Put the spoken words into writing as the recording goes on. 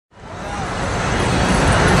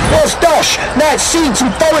dosh, now it's seeds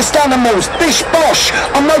and forest animals, bish bosh.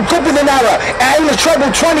 I'm no good with an arrow, it ain't a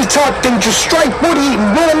treble 20 type thing, just straight wood eating,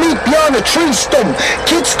 raw meat behind a tree stump.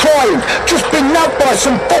 Kids crying, just been nabbed by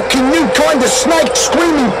some fucking new kind of snake,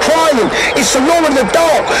 screaming, crying. It's the law of the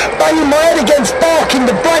dark, banging my head against bark in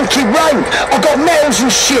the blanket rain. I got nails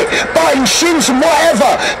and shit, biting shins and whatever,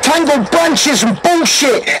 tangled branches and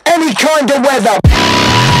bullshit, any kind of weather.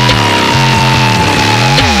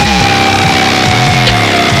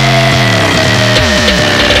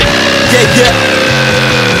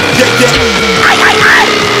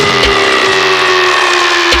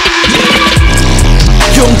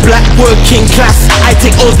 Young black working class, I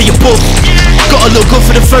take all the above. Gotta look good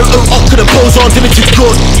for the photo, up to the pose on, doing too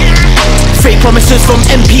good. Fake promises from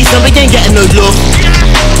MPs, and we ain't getting no love.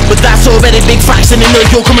 But that's already big facts, and they know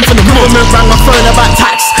you're coming from the government. Rang my phone about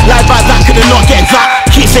tax, lied about that, could've not get that.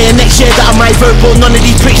 Keep saying next year that I might vote, but none of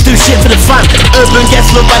these pricks do shit for the fam. Urban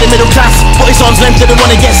gets loved by the middle class, but it's arm's length, they don't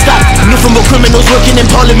wanna get stabbed. Nothing but criminals working in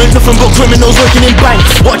parliament, nothing but criminals working in banks.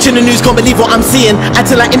 Watching the news, can't believe what I'm seeing.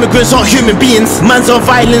 Acting like immigrants aren't human beings. Man's on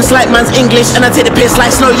violence like man's English, and I take the piss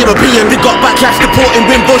like slow European. They got backlash deporting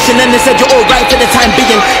Wimbush, and then they said you're alright for the time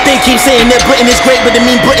being. They keep saying that Britain is great, but they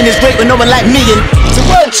mean Britain is great with no one like me. And the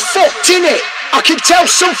world's fucked, innit? I can tell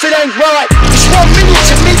something ain't right. It's 1 minute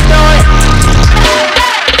to midnight.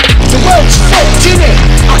 The world's fucked, innit?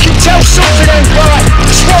 I can tell something ain't right.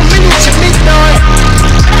 It's 1 minute to midnight.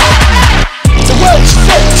 The world's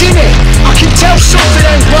fucked, innit? I can tell something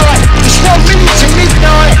ain't right. It's 1 minute to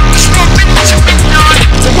midnight. It's 1 minute to midnight.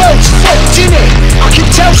 The world's fucked, innit? I can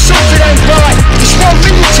tell something ain't right. It's 1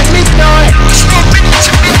 minute to midnight. It's 1 minute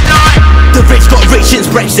to midnight. the rich got rich since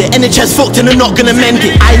Brexit, NHS fucked and they're not gonna mend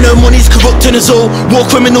it. I know money's corrupting us all, war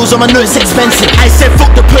criminals on my notes expensive. I said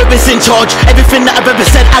fuck the purpose in charge, everything that I've ever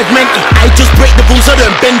said I've meant it. I just break the rules, I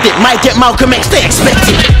don't bend it. Might get Malcolm X, they expect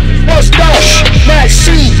it. What's Dosh? Mad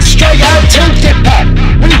seed, straight out till dipper.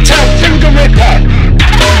 Retail finger ripper.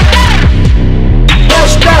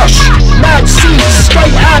 What's Dosh? Mad seed,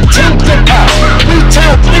 straight out till dipper.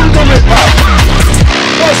 Retail